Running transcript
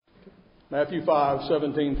Matthew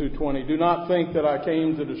 5:17 through 20. Do not think that I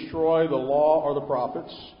came to destroy the law or the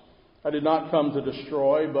prophets. I did not come to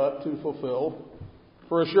destroy, but to fulfill.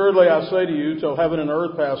 For assuredly I say to you, till heaven and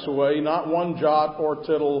earth pass away, not one jot or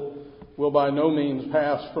tittle will by no means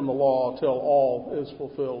pass from the law till all is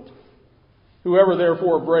fulfilled. Whoever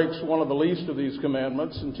therefore breaks one of the least of these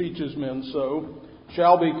commandments and teaches men so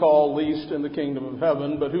shall be called least in the kingdom of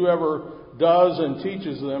heaven, but whoever does and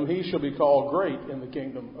teaches them, he shall be called great in the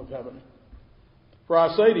kingdom of heaven. For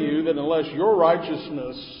I say to you that unless your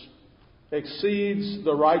righteousness exceeds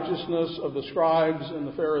the righteousness of the scribes and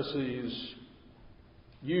the Pharisees,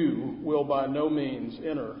 you will by no means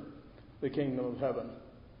enter the kingdom of heaven.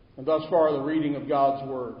 And thus far the reading of God's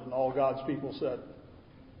word, and all God's people said,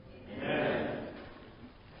 Amen.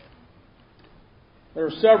 There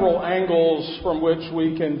are several angles from which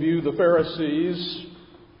we can view the Pharisees,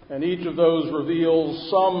 and each of those reveals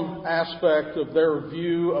some aspect of their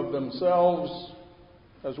view of themselves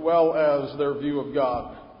as well as their view of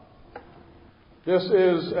God. This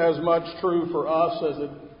is as much true for us as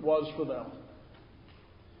it was for them.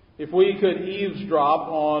 If we could eavesdrop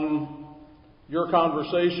on your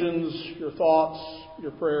conversations, your thoughts,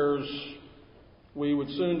 your prayers, we would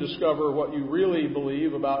soon discover what you really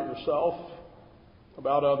believe about yourself,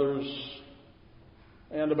 about others,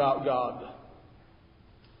 and about God.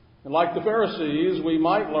 And like the Pharisees, we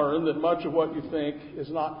might learn that much of what you think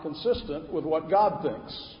is not consistent with what God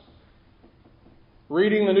thinks.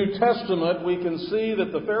 Reading the New Testament, we can see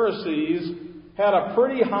that the Pharisees had a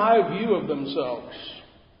pretty high view of themselves.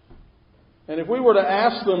 And if we were to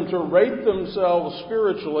ask them to rate themselves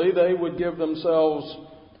spiritually, they would give themselves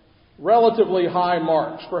relatively high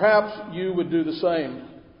marks. Perhaps you would do the same.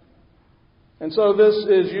 And so this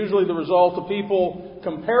is usually the result of people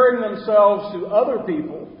comparing themselves to other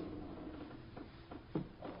people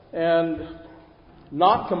and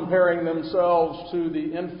not comparing themselves to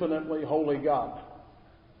the infinitely holy God.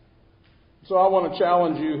 So I want to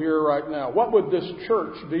challenge you here right now. What would this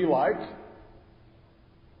church be like?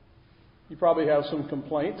 You probably have some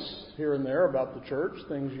complaints here and there about the church,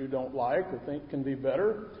 things you don't like or think can be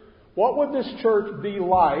better. What would this church be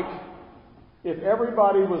like if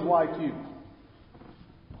everybody was like you?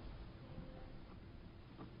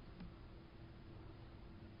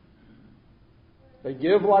 They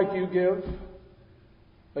give like you give.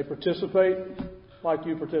 They participate like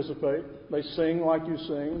you participate. They sing like you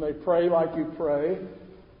sing. They pray like you pray.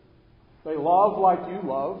 They love like you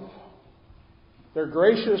love. They're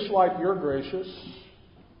gracious like you're gracious.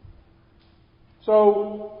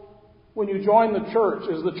 So, when you join the church,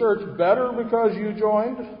 is the church better because you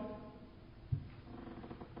joined?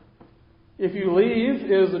 If you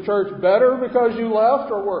leave, is the church better because you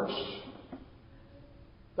left or worse?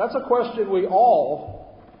 That's a question we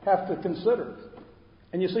all have to consider.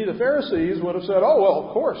 And you see, the Pharisees would have said, oh, well,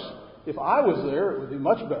 of course, if I was there, it would be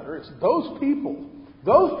much better. It's those people.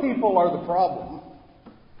 Those people are the problem.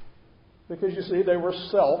 Because, you see, they were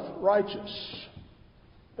self-righteous.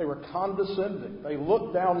 They were condescending. They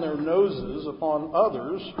looked down their noses upon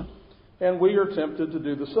others, and we are tempted to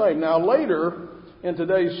do the same. Now, later in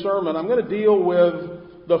today's sermon, I'm going to deal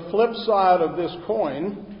with the flip side of this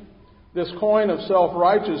coin of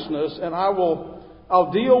self-righteousness, and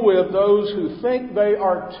I'll deal with those who think they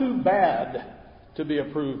are too bad to be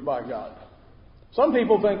approved by God. Some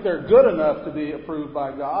people think they're good enough to be approved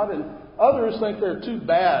by God, and others think they're too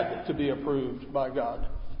bad to be approved by God.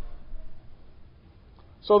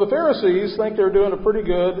 So the Pharisees think they're doing pretty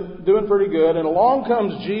good, and along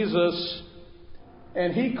comes Jesus,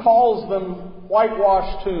 and he calls them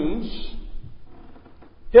whitewashed tombs,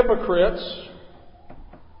 hypocrites,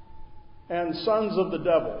 and sons of the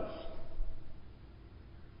devil.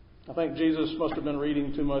 I think Jesus must have been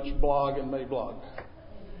reading too much Blog and Mablog.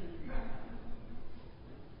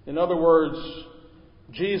 In other words,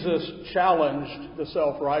 Jesus challenged the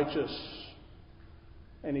self-righteous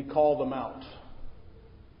and he called them out.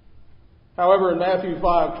 However, in Matthew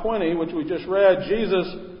 5:20, which we just read,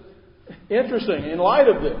 interesting, in light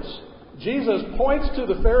of this, Jesus points to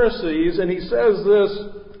the Pharisees and he says this.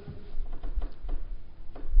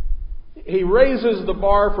 He raises the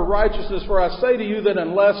bar for righteousness. For I say to you that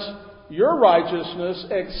unless your righteousness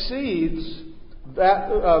exceeds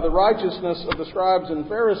the righteousness of the scribes and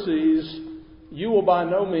Pharisees, you will by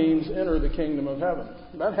no means enter the kingdom of heaven.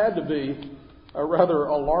 That had to be a rather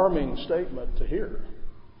alarming statement to hear.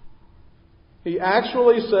 He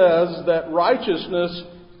actually says that righteousness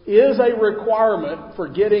is a requirement for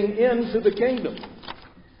getting into the kingdom.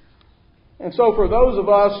 And so for those of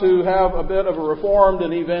us who have a bit of a reformed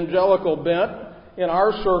and evangelical bent in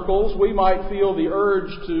our circles, we might feel the urge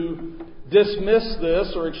to dismiss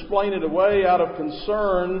this or explain it away out of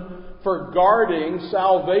concern for guarding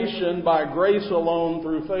salvation by grace alone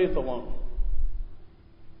through faith alone.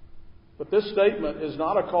 But this statement is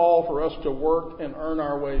not a call for us to work and earn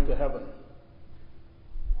our way to heaven.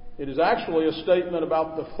 It is actually a statement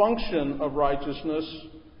about the function of righteousness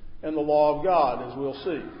and the law of God, as we'll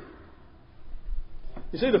see.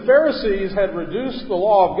 You see, the Pharisees had reduced the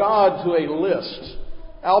law of God to a list,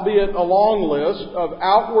 albeit a long list, of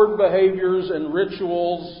outward behaviors and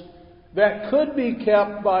rituals that could be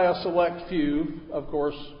kept by a select few, of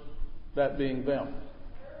course, that being them.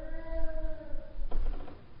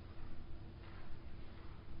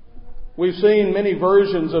 We've seen many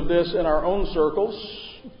versions of this in our own circles.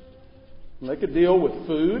 They could deal with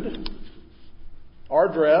food,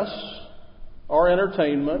 our dress, our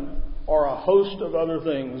entertainment, or a host of other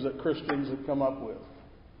things that Christians have come up with.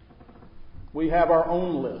 We have our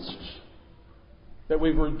own lists that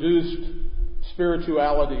we've reduced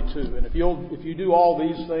spirituality to. And if you do all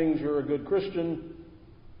these things, you're a good Christian,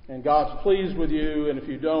 and God's pleased with you, and if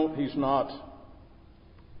you don't, He's not.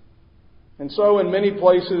 And so in many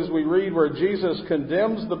places we read where Jesus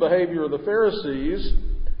condemns the behavior of the Pharisees,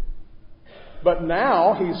 but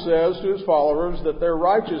now He says to His followers that their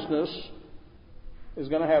righteousness is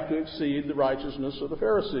going to have to exceed the righteousness of the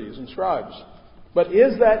Pharisees and scribes. But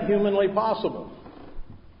is that humanly possible?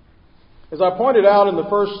 As I pointed out in the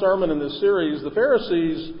first sermon in this series, the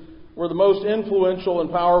Pharisees were the most influential and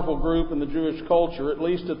powerful group in the Jewish culture, at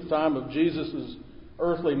least at the time of Jesus'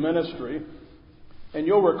 earthly ministry. And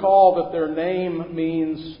you'll recall that their name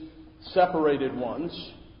means separated ones.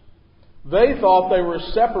 They thought they were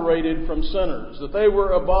separated from sinners, that they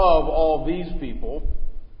were above all these people.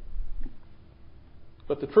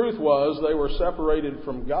 But the truth was they were separated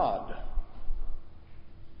from God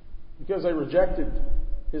because they rejected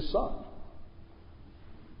His Son.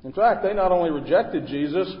 In fact, they not only rejected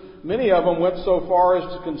Jesus, many of them went so far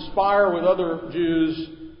as to conspire with other Jews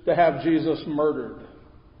to have Jesus murdered.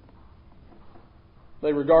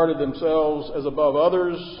 They regarded themselves as above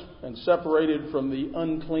others and separated from the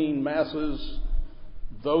unclean masses,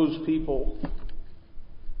 those people.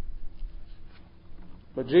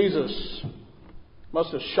 But Jesus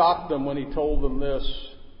must have shocked them when He told them this.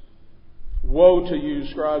 Woe to you,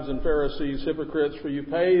 scribes and Pharisees, hypocrites, for you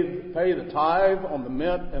pay the tithe on the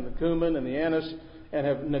mint and the cumin and the anise, and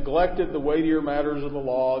have neglected the weightier matters of the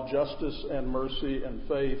law, justice and mercy and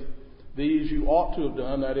faith. These you ought to have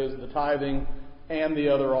done, that is, the tithing and the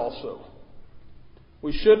other also.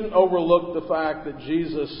 We shouldn't overlook the fact that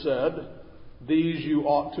Jesus said, these you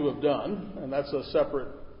ought to have done, and that's a separate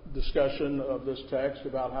discussion of this text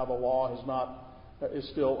about how the law is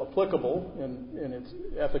still applicable in its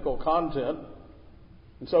ethical content.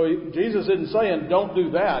 And so Jesus isn't saying, don't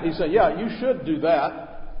do that. He's saying, yeah, you should do that.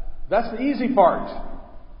 That's the easy part.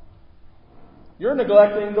 You're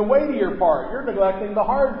neglecting the weightier part. You're neglecting the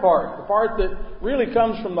hard part, the part that really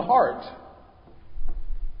comes from the heart.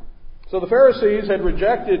 So the Pharisees had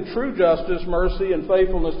rejected true justice, mercy, and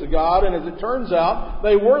faithfulness to God, and as it turns out,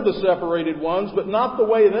 they were the separated ones, but not the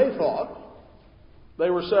way they thought. They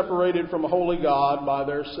were separated from a holy God by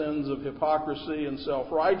their sins of hypocrisy and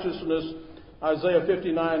self-righteousness. Isaiah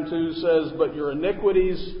 59:2 says, but your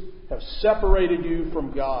iniquities have separated you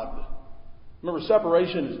from God. Remember,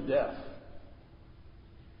 separation is death.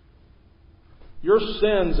 Your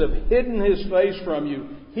sins have hidden His face from you.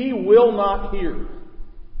 He will not hear.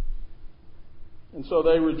 And so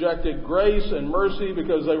they rejected grace and mercy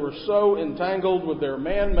because they were so entangled with their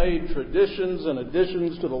man-made traditions and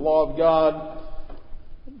additions to the law of God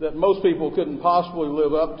that most people couldn't possibly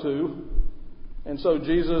live up to. And so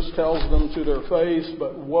Jesus tells them to their face,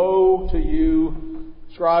 but woe to you,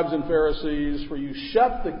 scribes and Pharisees, for you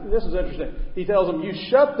shut this is interesting. He tells them, you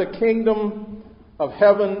shut the kingdom of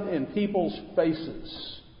heaven in people's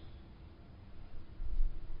faces.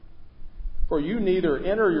 For you neither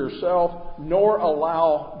enter yourself nor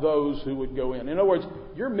allow those who would go in. In other words,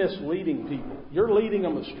 you're misleading people. You're leading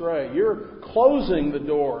them astray. You're closing the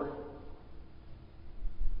door.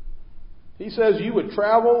 He says you would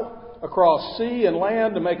travel across sea and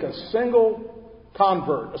land to make a single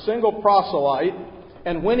convert, a single proselyte.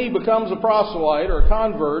 And when he becomes a proselyte or a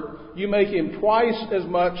convert, you make him twice as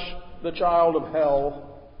much the child of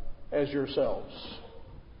hell as yourselves.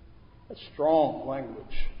 That's strong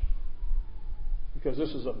language. Because this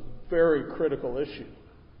is a very critical issue.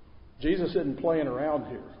 Jesus isn't playing around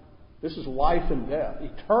here. This is life and death,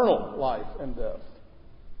 eternal life and death.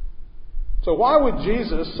 So why would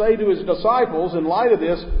Jesus say to His disciples, in light of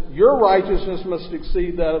this, your righteousness must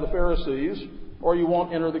exceed that of the Pharisees, or you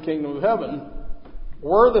won't enter the kingdom of heaven?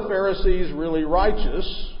 Were the Pharisees really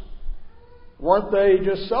righteous? Weren't they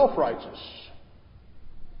just self-righteous?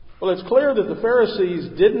 Well, it's clear that the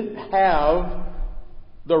Pharisees didn't have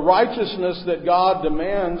the righteousness that God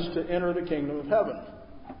demands to enter the kingdom of heaven.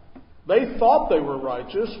 They thought they were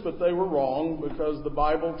righteous, but they were wrong, because the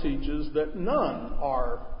Bible teaches that none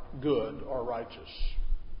are good or righteous.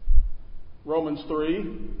 Romans 3,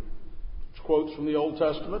 which quotes from the Old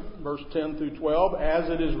Testament, verse 10 through 12, as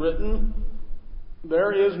it is written,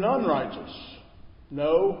 there is none righteous,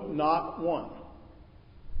 no, not one.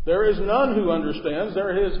 There is none who understands.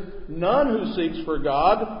 There is none who seeks for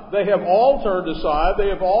God. They have all turned aside. They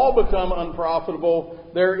have all become unprofitable.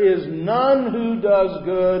 There is none who does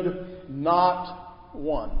good, not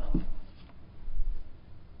one.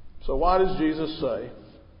 So why does Jesus say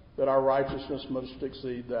that our righteousness must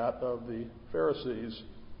exceed that of the Pharisees?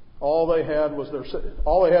 All they had was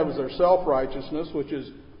their self-righteousness, which is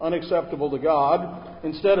unacceptable to God.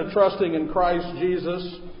 Instead of trusting in Christ,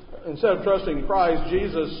 Jesus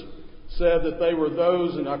said that they were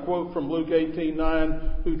those, and I quote from Luke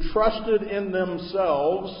 18:9, who trusted in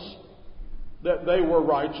themselves that they were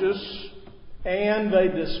righteous, and they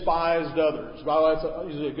despised others. Well, that's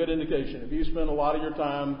usually a good indication. If you spend a lot of your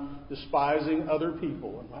time despising other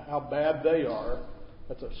people and how bad they are,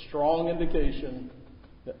 that's a strong indication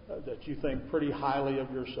that you think pretty highly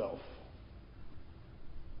of yourself.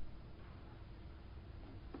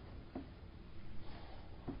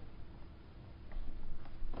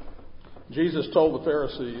 Jesus told the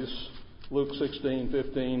Pharisees, Luke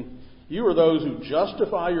 16:15, you are those who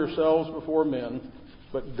justify yourselves before men,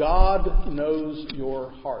 but God knows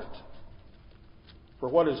your heart. For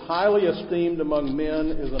what is highly esteemed among men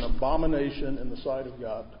is an abomination in the sight of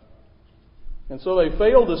God. And so they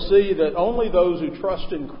fail to see that only those who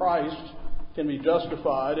trust in Christ can be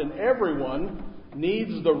justified, and everyone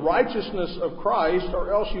needs the righteousness of Christ,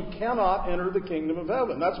 or else you cannot enter the kingdom of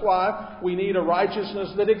heaven. That's why we need a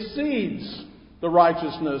righteousness that exceeds the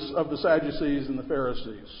righteousness of the Sadducees and the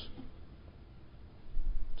Pharisees.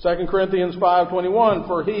 2 Corinthians 5:21,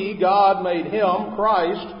 for he, God, made him,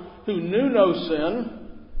 Christ, who knew no sin,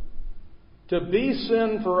 to be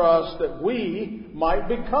sin for us, that we might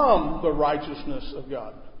become the righteousness of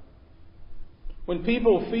God. When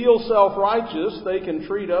people feel self-righteous, they can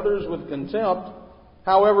treat others with contempt.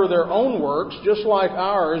 However, their own works, just like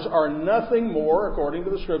ours, are nothing more, according to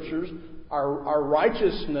the Scriptures. Our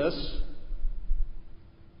righteousness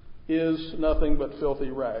is nothing but filthy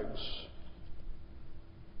rags.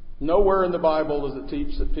 Nowhere in the Bible does it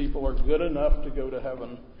teach that people are good enough to go to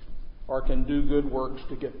heaven or can do good works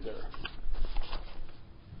to get there.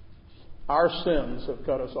 Our sins have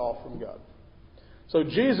cut us off from God. So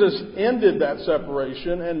Jesus ended that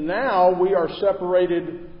separation, and now we are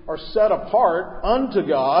separated or set apart unto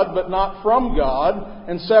God, but not from God,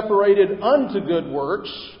 and separated unto good works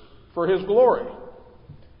for His glory.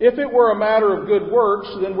 If it were a matter of good works,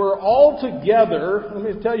 then we're all together. Let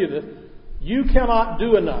me tell you this. You cannot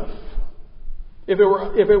do enough. If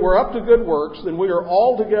it were up to good works, then we are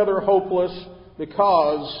altogether hopeless,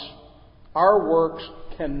 because our works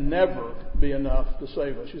can never be enough to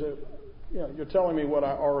save us. You say, you're telling me what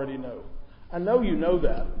I already know. I know you know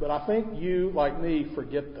that, but I think you, like me,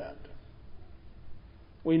 forget that.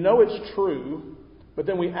 We know it's true, but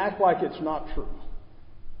then we act like it's not true.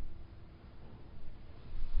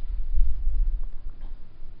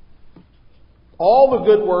 All the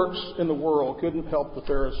good works in the world couldn't help the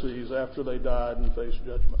Pharisees after they died and faced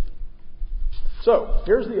judgment. So,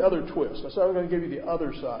 here's the other twist. I said I'm going to give you the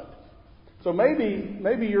other side. So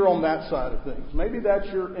maybe you're on that side of things. Maybe that's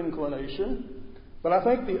your inclination. But I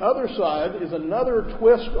think the other side is another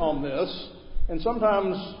twist on this. And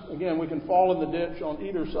sometimes, again, we can fall in the ditch on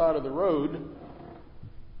either side of the road.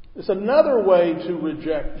 It's another way to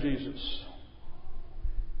reject Jesus.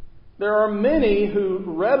 There are many who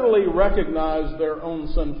readily recognize their own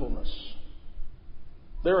sinfulness.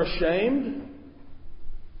 They're ashamed.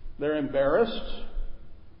 They're embarrassed.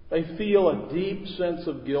 They feel a deep sense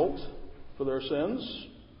of guilt for their sins.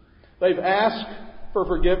 They've asked for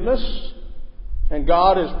forgiveness, and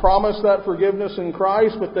God has promised that forgiveness in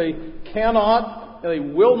Christ, but they cannot, they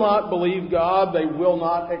will not believe God. They will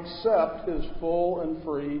not accept His full and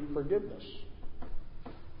free forgiveness.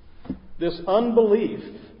 This unbelief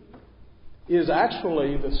is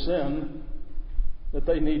actually the sin that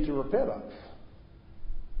they need to repent of.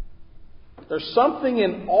 There's something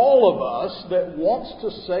in all of us that wants to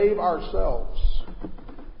save ourselves.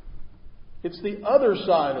 It's the other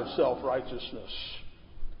side of self-righteousness.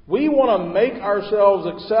 We want to make ourselves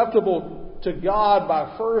acceptable to God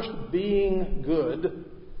by first being good.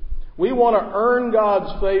 We want to earn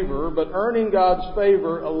God's favor, but earning God's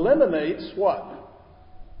favor eliminates what?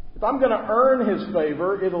 If I'm going to earn His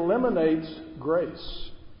favor, it eliminates grace.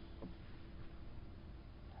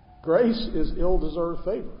 Grace is ill-deserved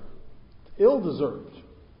favor. Ill-deserved.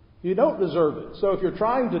 You don't deserve it. So if you're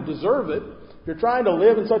trying to deserve it, if you're trying to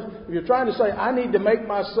live in such, if you're trying to say, I need to make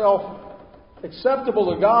myself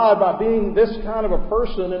acceptable to God by being this kind of a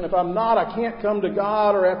person, and if I'm not, I can't come to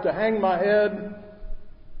God or have to hang my head.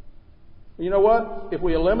 You know what? If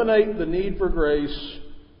we eliminate the need for grace,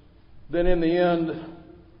 then in the end,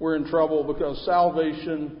 we're in trouble, because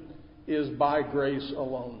salvation is by grace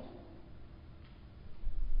alone.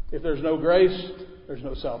 If there's no grace, there's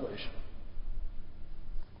no salvation.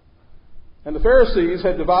 And the Pharisees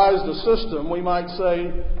had devised a system, we might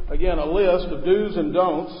say, again, a list of do's and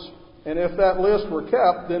don'ts. And if that list were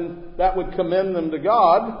kept, then that would commend them to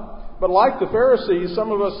God. But like the Pharisees,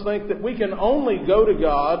 some of us think that we can only go to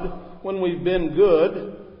God when we've been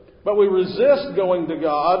good, but we resist going to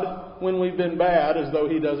God when we've been bad, as though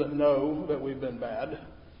He doesn't know that we've been bad.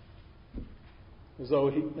 As though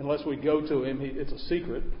unless we go to Him, it's a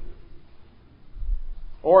secret.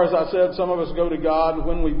 Or, as I said, some of us go to God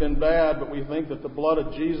when we've been bad, but we think that the blood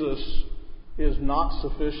of Jesus is not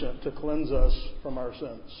sufficient to cleanse us from our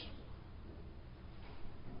sins.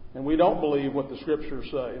 And we don't believe what the Scriptures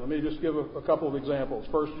say. Let me just give a couple of examples.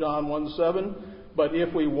 1 John 1:7, but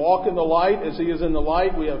if we walk in the light as He is in the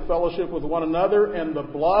light, we have fellowship with one another, and the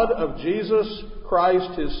blood of Jesus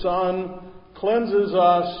Christ, His Son, cleanses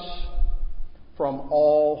us from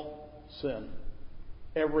all sin.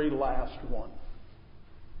 Every last one.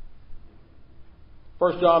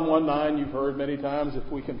 1 John 1:9, you've heard many times,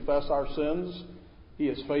 if we confess our sins, He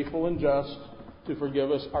is faithful and just to forgive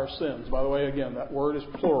us our sins. By the way, again, that word is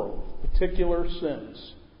plural. Particular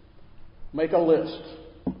sins. Make a list.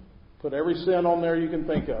 Put every sin on there you can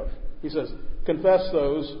think of. He says, confess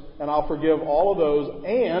those, and I'll forgive all of those,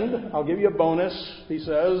 and I'll give you a bonus. He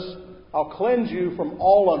says, I'll cleanse you from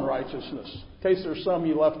all unrighteousness. In case there's some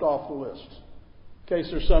you left off the list. In case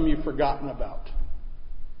there's some you've forgotten about.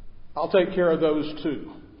 I'll take care of those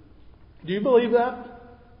too. Do you believe that?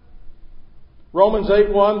 Romans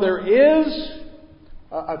 8:1, there is...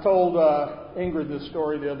 I told Ingrid this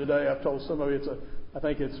story the other day. I've told some of you, I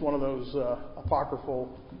think it's one of those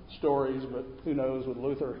apocryphal stories, but who knows with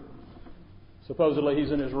Luther. Supposedly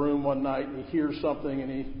he's in his room one night and he hears something,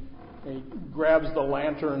 and he grabs the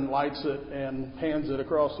lantern, lights it, and hands it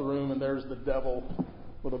across the room, and there's the devil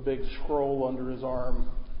with a big scroll under his arm.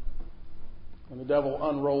 And the devil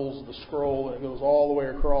unrolls the scroll, and it goes all the way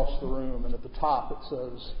across the room. And at the top it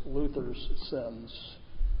says, Luther's sins.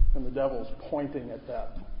 And the devil's pointing at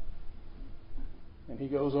that. And he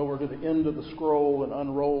goes over to the end of the scroll and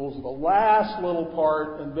unrolls the last little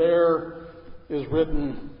part, and there is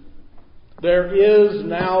written, there is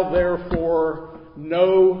now therefore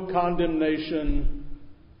no condemnation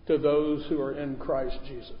to those who are in Christ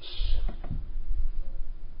Jesus.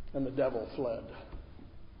 And the devil fled.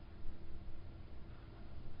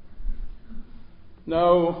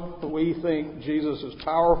 No, we think Jesus is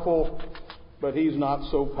powerful, but He's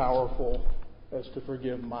not so powerful as to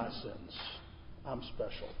forgive my sins. I'm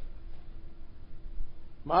special.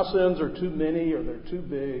 My sins are too many, or they're too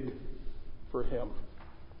big for Him.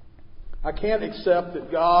 I can't accept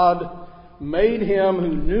that God made Him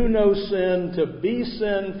who knew no sin to be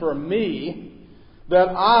sin for me, that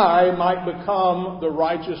I might become the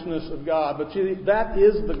righteousness of God. But see, that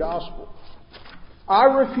is the gospel. I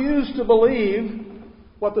refuse to believe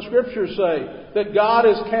what the Scriptures say, that God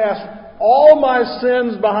has cast all my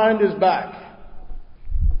sins behind His back,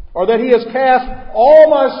 or that He has cast all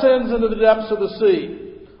my sins into the depths of the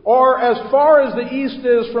sea, or as far as the east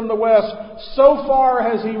is from the west, so far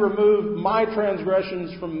has He removed my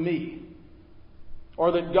transgressions from me,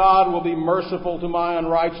 or that God will be merciful to my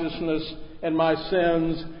unrighteousness and my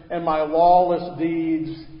sins and my lawless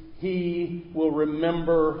deeds. He will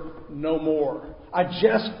remember no more. I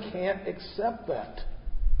just can't accept that.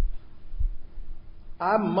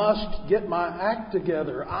 I must get my act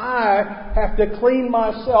together. I have to clean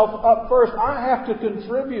myself up first. I have to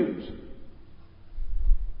contribute.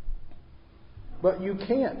 But you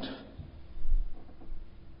can't.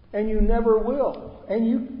 And you never will. And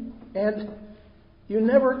you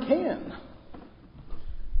never can.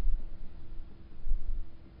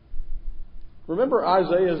 Remember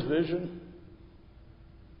Isaiah's vision?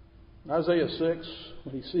 Isaiah 6,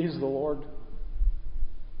 when he sees the Lord.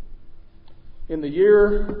 In the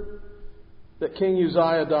year that King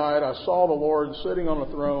Uzziah died, I saw the Lord sitting on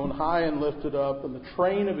a throne, high and lifted up, and the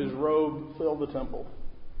train of His robe filled the temple.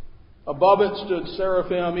 Above it stood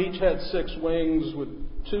seraphim. Each had 6 wings. With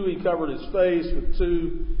 2 He covered His face, with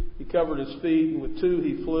 2 He covered His feet, and with 2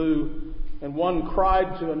 He flew. And one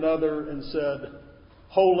cried to another and said,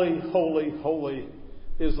 Holy, holy, holy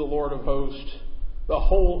is the Lord of hosts. The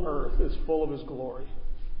whole earth is full of His glory.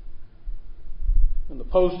 And the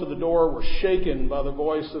posts of the door were shaken by the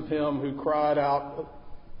voice of him who cried out,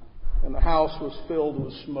 and the house was filled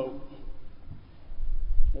with smoke.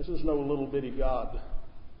 This is no little bitty God.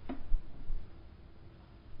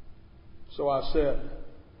 So I said,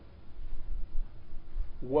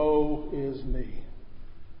 Woe is me,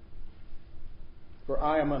 for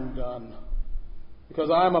I am undone, because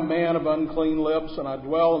I am a man of unclean lips, and I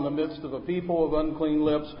dwell in the midst of a people of unclean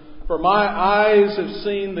lips. For my eyes have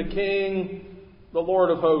seen the King, the Lord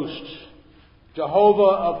of hosts,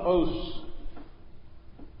 Jehovah of hosts.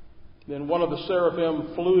 Then one of the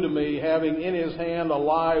seraphim flew to me, having in his hand a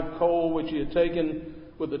live coal which he had taken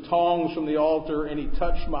with the tongs from the altar, and he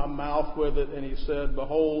touched my mouth with it, and he said,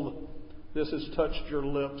 Behold, this has touched your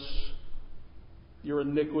lips. Your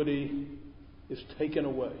iniquity is taken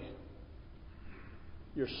away.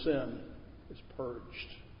 Your sin is purged.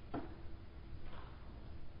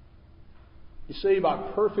 You see, by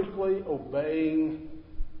perfectly obeying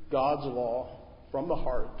God's law from the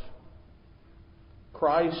heart,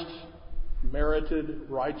 Christ merited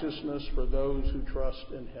righteousness for those who trust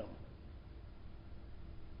in Him.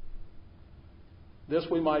 This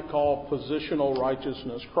we might call positional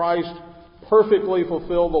righteousness. Christ perfectly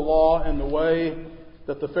fulfilled the law in the way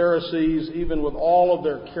that the Pharisees, even with all of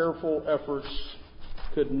their careful efforts,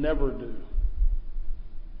 could never do.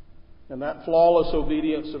 And that flawless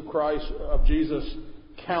obedience of Jesus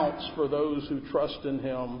counts for those who trust in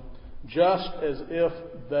Him, just as if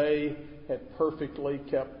they had perfectly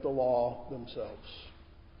kept the law themselves.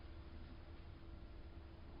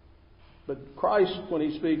 But Christ, when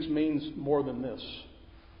He speaks, means more than this.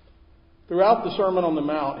 Throughout the Sermon on the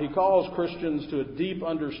Mount, He calls Christians to a deep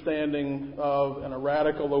understanding of and a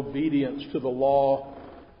radical obedience to the law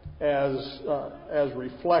as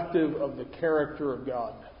reflective of the character of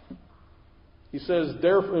God. He says,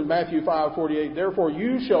 therefore, in Matthew 5:48, Therefore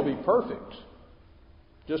you shall be perfect,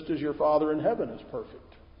 just as your Father in heaven is perfect.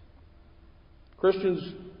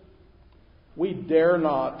 Christians, we dare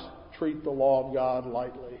not treat the law of God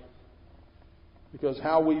lightly, because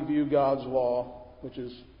how we view God's law, which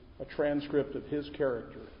is a transcript of His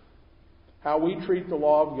character, how we treat the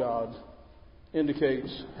law of God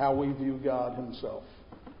indicates how we view God Himself.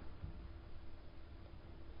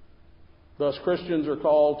 Thus, Christians are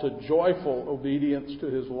called to joyful obedience to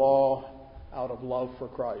His law out of love for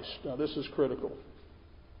Christ. Now, this is critical.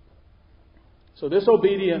 So this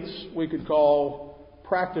obedience we could call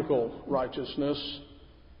practical righteousness.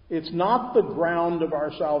 It's not the ground of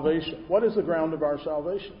our salvation. What is the ground of our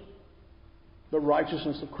salvation? The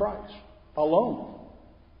righteousness of Christ alone.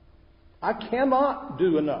 I cannot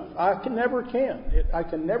do enough. I never can. I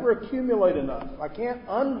can never accumulate enough. I can't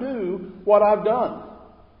undo what I've done.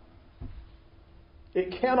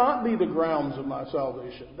 It cannot be the grounds of my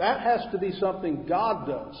salvation. That has to be something God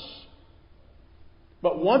does.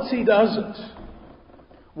 But once He does it,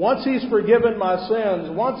 once He's forgiven my sins,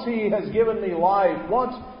 once He has given me life,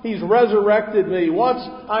 once He's resurrected me, once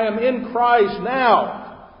I am in Christ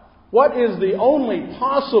now, what is the only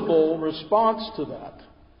possible response to that?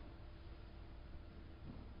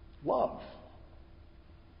 Love.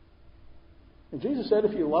 And Jesus said,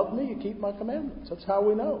 if you love me, you keep my commandments. That's how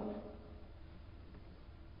we know.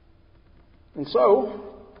 And so,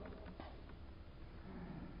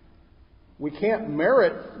 we can't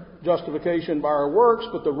merit justification by our works,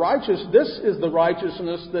 but this is the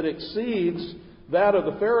righteousness that exceeds that of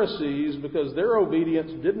the Pharisees, because their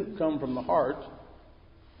obedience didn't come from the heart,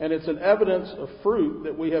 and it's an evidence of fruit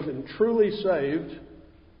that we have been truly saved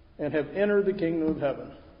and have entered the kingdom of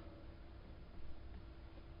heaven.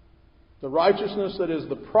 The righteousness that is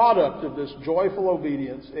the product of this joyful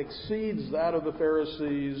obedience exceeds that of the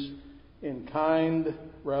Pharisees in kind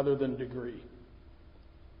rather than degree.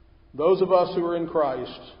 Those of us who are in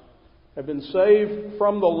Christ have been saved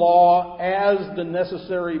from the law as the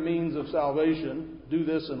necessary means of salvation. Do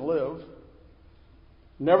this and live.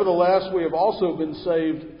 Nevertheless, we have also been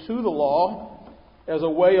saved to the law as a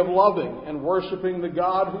way of loving and worshiping the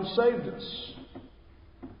God who saved us.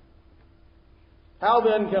 How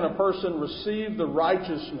then can a person receive the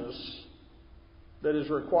righteousness that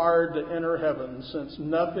is required to enter heaven, since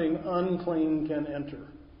nothing unclean can enter?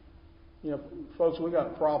 You know, folks, we got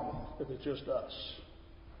a problem if it's just us.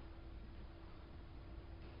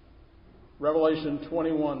 Revelation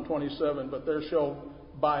 21:27, but there shall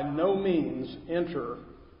by no means enter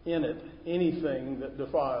in it anything that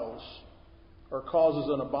defiles or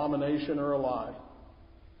causes an abomination or a lie.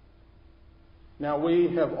 Now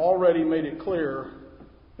we have already made it clear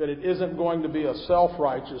that it isn't going to be a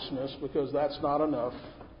self-righteousness, because that's not enough.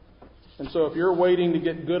 And so if you're waiting to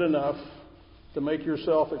get good enough to make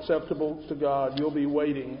yourself acceptable to God, you'll be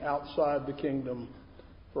waiting outside the kingdom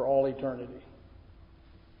for all eternity.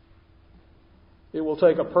 It will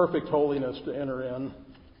take a perfect holiness to enter in,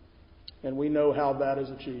 and we know how that is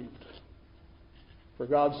achieved. For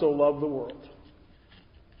God so loved the world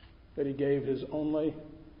that He gave His only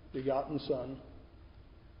begotten Son,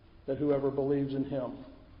 that whoever believes in Him,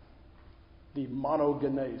 the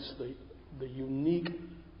monogenes, the unique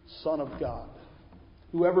Son of God,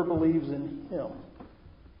 whoever believes in Him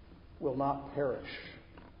will not perish,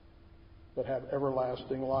 but have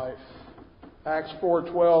everlasting life. Acts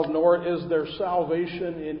 4:12, nor is there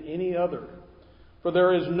salvation in any other, for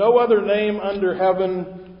there is no other name under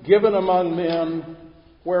heaven given among men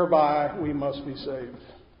whereby we must be saved.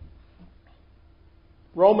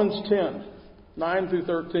 Romans 10:9 through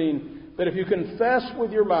 13, that if you confess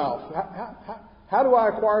with your mouth, how do I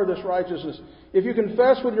acquire this righteousness? If you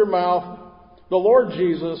confess with your mouth the Lord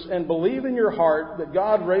Jesus and believe in your heart that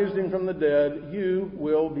God raised Him from the dead, you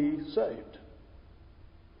will be saved.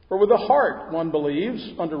 For with the heart one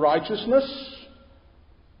believes unto righteousness,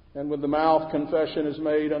 and with the mouth confession is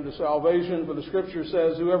made unto salvation. For the Scripture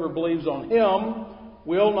says, whoever believes on Him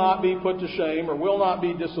will not be put to shame, or will not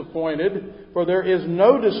be disappointed. For there is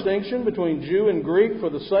no distinction between Jew and Greek, for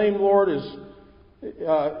the same Lord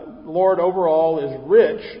over all is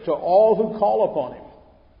rich to all who call upon Him.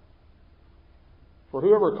 For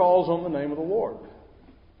whoever calls on the name of the Lord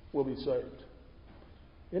will be saved.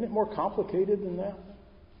 Isn't it more complicated than that?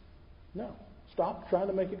 No. Stop trying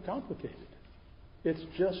to make it complicated. It's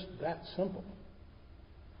just that simple.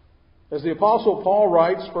 As the Apostle Paul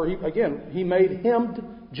writes, he made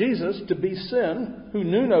Him, Jesus, to be sin, who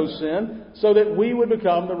knew no sin, so that we would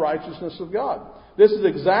become the righteousness of God. This is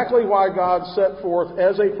exactly why God set forth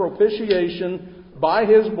as a propitiation by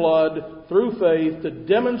His blood through faith to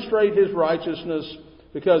demonstrate His righteousness,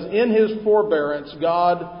 because in His forbearance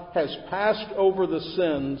God has passed over the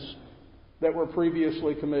sins that were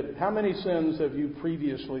previously committed. How many sins have you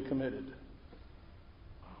previously committed?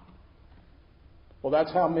 Well,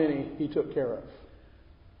 that's how many He took care of.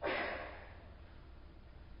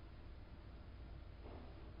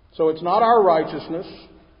 So it's not our righteousness,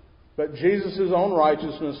 but Jesus' own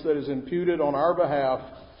righteousness that is imputed on our behalf,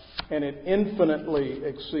 and it infinitely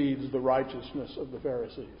exceeds the righteousness of the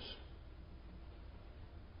Pharisees.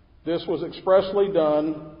 This was expressly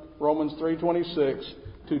done, Romans 3:26,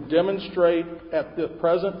 to demonstrate at the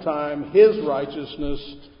present time His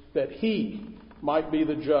righteousness, that He might be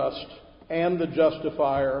the just and the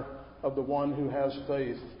justifier of the one who has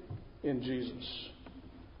faith in Jesus.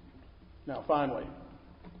 Now, finally,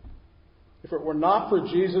 if it were not for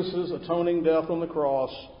Jesus' atoning death on the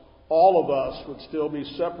cross, all of us would still be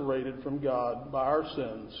separated from God by our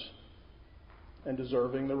sins and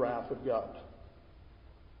deserving the wrath of God.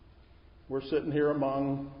 We're sitting here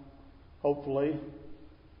among, hopefully,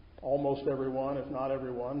 almost everyone, if not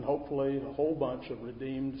everyone, hopefully a whole bunch of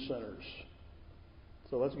redeemed sinners.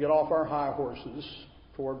 So let's get off our high horses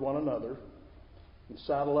toward one another and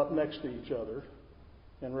saddle up next to each other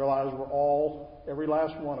and realize we're all, every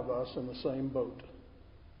last one of us, in the same boat.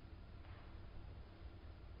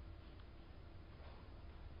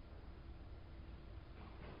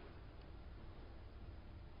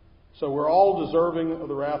 So we're all deserving of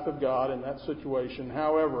the wrath of God in that situation.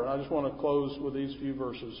 However, I just want to close with these few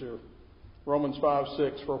verses here. Romans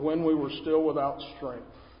 5:6, for when we were still without strength,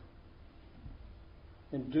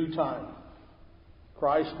 in due time,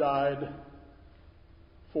 Christ died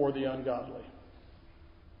for the ungodly.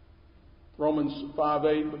 Romans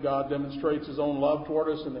 5:8, but God demonstrates His own love toward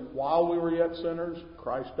us, and that while we were yet sinners,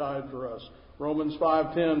 Christ died for us. Romans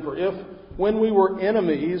 5:10, for if, when we were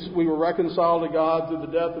enemies, we were reconciled to God through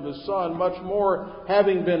the death of His Son, much more,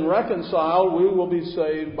 having been reconciled, we will be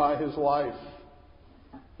saved by His life.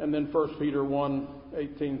 And then 1 Peter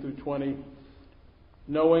 1:18 through 20,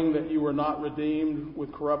 knowing that you were not redeemed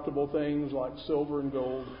with corruptible things like silver and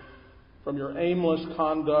gold, from your aimless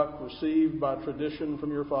conduct received by tradition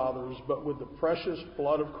from your fathers, but with the precious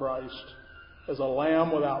blood of Christ, as a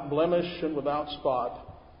lamb without blemish and without spot.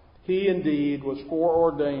 He indeed was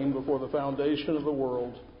foreordained before the foundation of the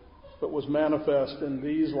world, but was manifest in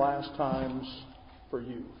these last times for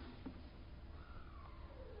you.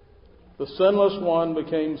 The sinless one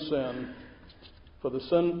became sin for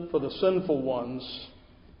the sinful ones,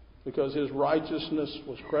 because His righteousness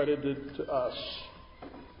was credited to us.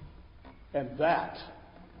 And that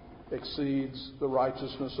exceeds the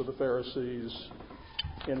righteousness of the Pharisees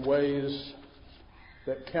in ways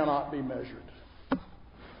that cannot be measured.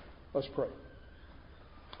 Let's pray.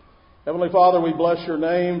 Heavenly Father, we bless your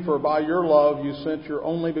name, for by your love you sent your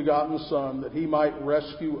only begotten Son, that he might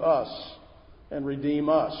rescue us and redeem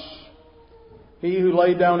us. He who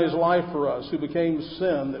laid down his life for us, who became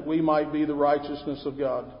sin, that we might be the righteousness of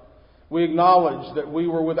God. We acknowledge that we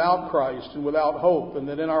were without Christ and without hope, and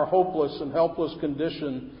that in our hopeless and helpless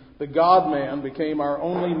condition, the God-man became our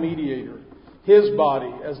only mediator. His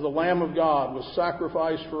body, as the Lamb of God, was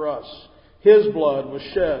sacrificed for us. His blood was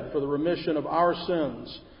shed for the remission of our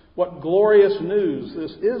sins. What glorious news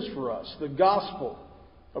this is for us. The gospel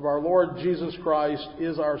of our Lord Jesus Christ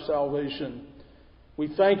is our salvation. We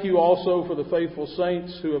thank you also for the faithful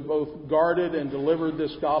saints who have both guarded and delivered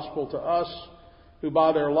this gospel to us, who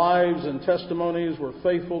by their lives and testimonies were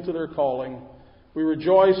faithful to their calling. We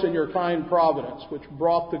rejoice in your kind providence, which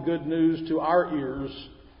brought the good news to our ears,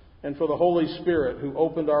 and for the Holy Spirit, who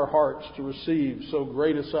opened our hearts to receive so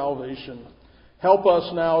great a salvation. Help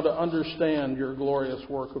us now to understand your glorious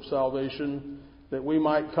work of salvation, that we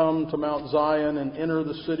might come to Mount Zion and enter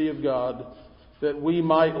the city of God, that we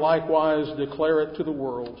might likewise declare it to the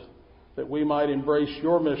world, that we might embrace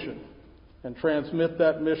your mission and transmit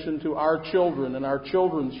that mission to our children and our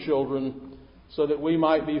children's children, so that we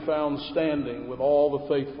might be found standing with all the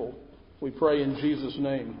faithful. We pray in Jesus'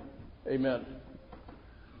 name. Amen.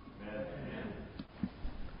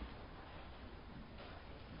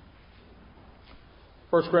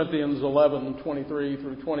 1 Corinthians 11:23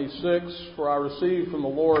 through 26, for I received from the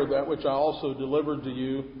Lord that which I also delivered to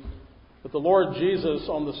you, that the Lord Jesus,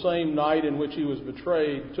 on the same night in which he was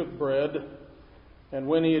betrayed, took bread, and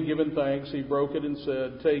when he had given thanks, he broke it and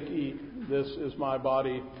said, "Take, eat, this is my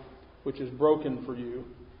body, which is broken for you.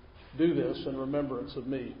 Do this in remembrance of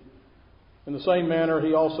me." In the same manner,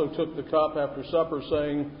 he also took the cup after supper,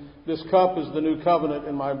 saying, "This cup is the new covenant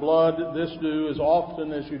in my blood. This do as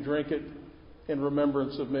often as you drink it in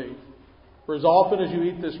remembrance of me. For as often as you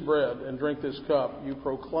eat this bread and drink this cup, you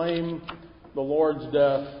proclaim the Lord's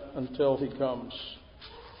death until he comes."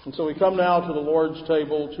 And so we come now to the Lord's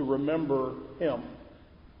table to remember him.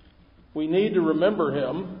 We need to remember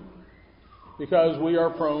him because we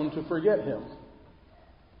are prone to forget him.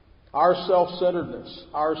 Our self-centeredness,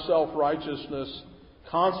 our self-righteousness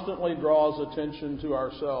constantly draws attention to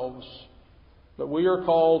ourselves. But we are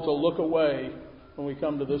called to look away when we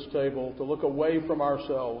come to this table, to look away from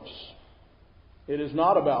ourselves. It is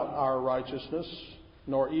not about our righteousness,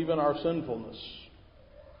 nor even our sinfulness,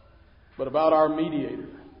 but about our mediator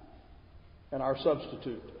and our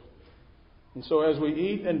substitute. And so as we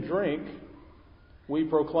eat and drink, we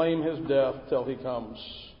proclaim his death till he comes.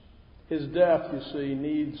 His death, you see,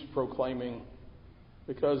 needs proclaiming,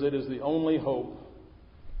 because it is the only hope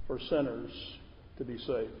for sinners to be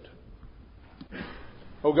saved.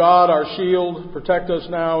 O God, our shield, protect us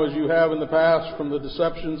now as you have in the past from the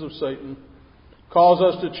deceptions of Satan. Cause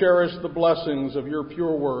us to cherish the blessings of your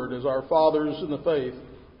pure word as our fathers in the faith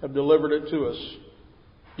have delivered it to us.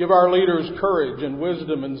 Give our leaders courage and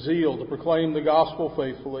wisdom and zeal to proclaim the gospel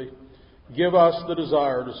faithfully. Give us the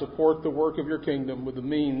desire to support the work of your kingdom with the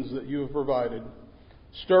means that you have provided.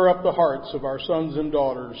 Stir up the hearts of our sons and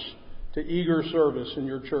daughters to eager service in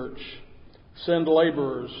your church. Send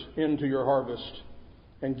laborers into your harvest.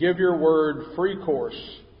 And give your word free course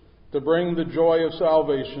to bring the joy of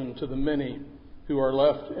salvation to the many who are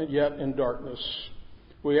left yet in darkness.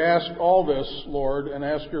 We ask all this, Lord, and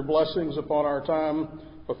ask your blessings upon our time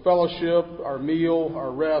of fellowship, our meal,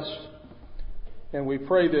 our rest. And we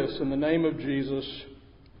pray this in the name of Jesus,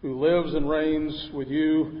 who lives and reigns with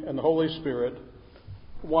you and the Holy Spirit,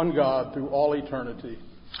 one God through all eternity.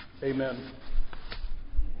 Amen.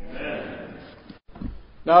 Amen.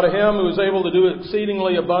 Now to him who is able to do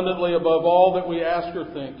exceedingly abundantly above all that we ask or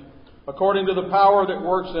think, according to the power that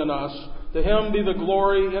works in us, to him be the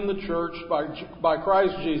glory in the church by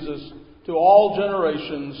Christ Jesus to all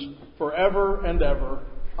generations, forever and ever.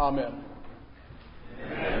 Amen.